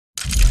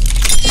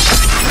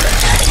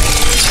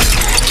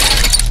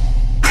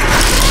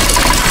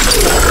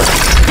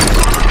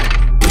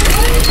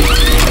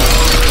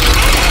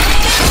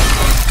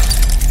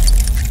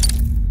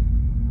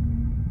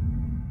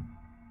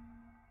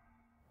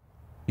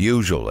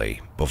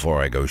Usually,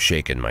 before I go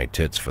shaking my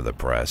tits for the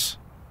press,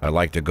 I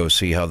like to go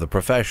see how the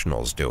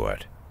professionals do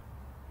it.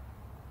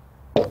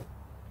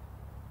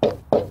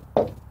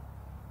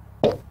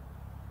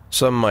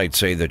 Some might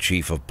say the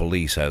chief of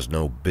police has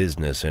no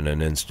business in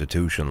an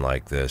institution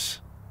like this,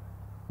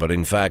 but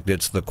in fact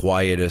it's the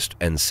quietest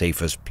and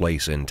safest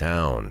place in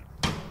town.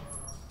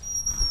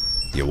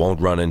 You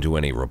won't run into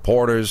any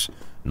reporters,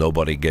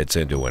 nobody gets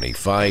into any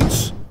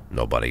fights,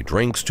 nobody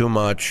drinks too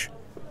much,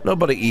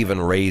 nobody even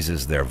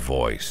raises their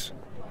voice.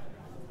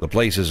 The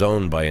place is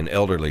owned by an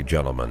elderly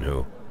gentleman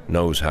who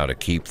knows how to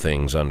keep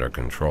things under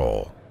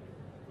control.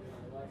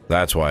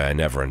 That's why I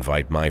never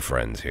invite my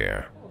friends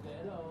here.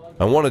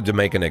 I wanted to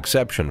make an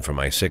exception for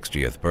my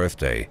 60th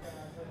birthday,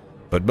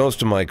 but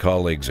most of my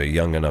colleagues are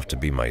young enough to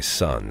be my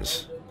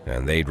sons,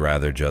 and they'd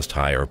rather just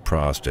hire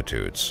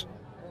prostitutes.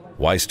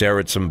 Why stare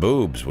at some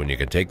boobs when you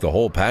can take the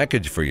whole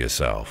package for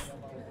yourself?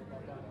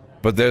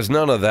 But there's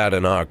none of that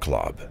in our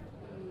club.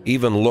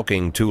 Even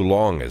looking too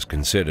long is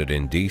considered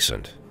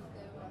indecent.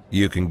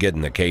 You can get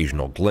an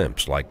occasional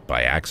glimpse, like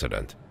by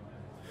accident.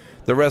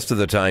 The rest of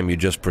the time you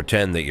just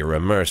pretend that you're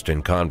immersed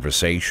in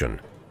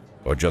conversation,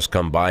 or just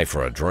come by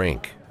for a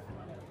drink.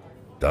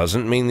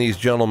 Doesn't mean these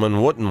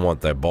gentlemen wouldn't want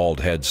their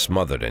bald heads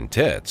smothered in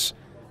tits.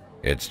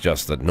 It's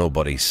just that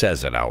nobody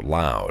says it out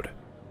loud.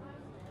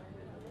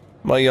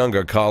 My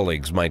younger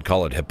colleagues might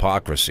call it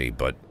hypocrisy,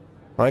 but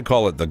I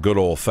call it the good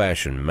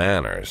old-fashioned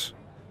manners.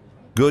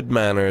 Good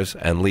manners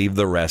and leave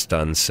the rest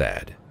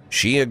unsaid.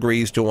 She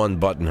agrees to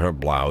unbutton her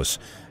blouse,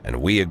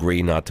 and we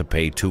agree not to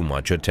pay too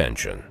much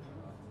attention.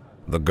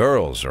 The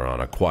girls are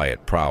on a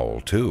quiet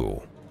prowl,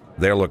 too.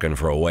 They're looking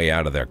for a way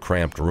out of their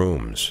cramped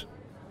rooms.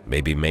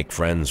 Maybe make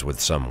friends with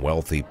some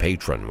wealthy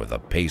patron with a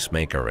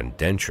pacemaker and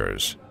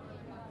dentures.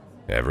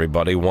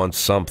 Everybody wants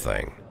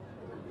something.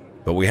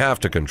 But we have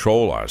to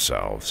control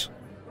ourselves,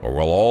 or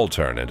we'll all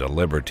turn into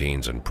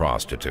libertines and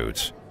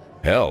prostitutes.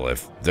 Hell,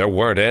 if there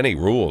weren't any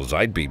rules,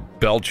 I'd be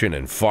belching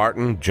and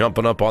farting,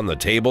 jumping up on the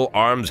table,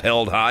 arms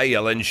held high,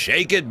 yelling,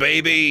 "Shake it,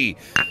 baby!"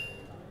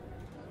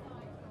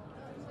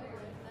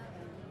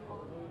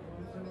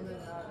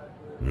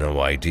 No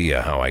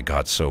idea how I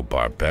got so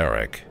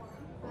barbaric.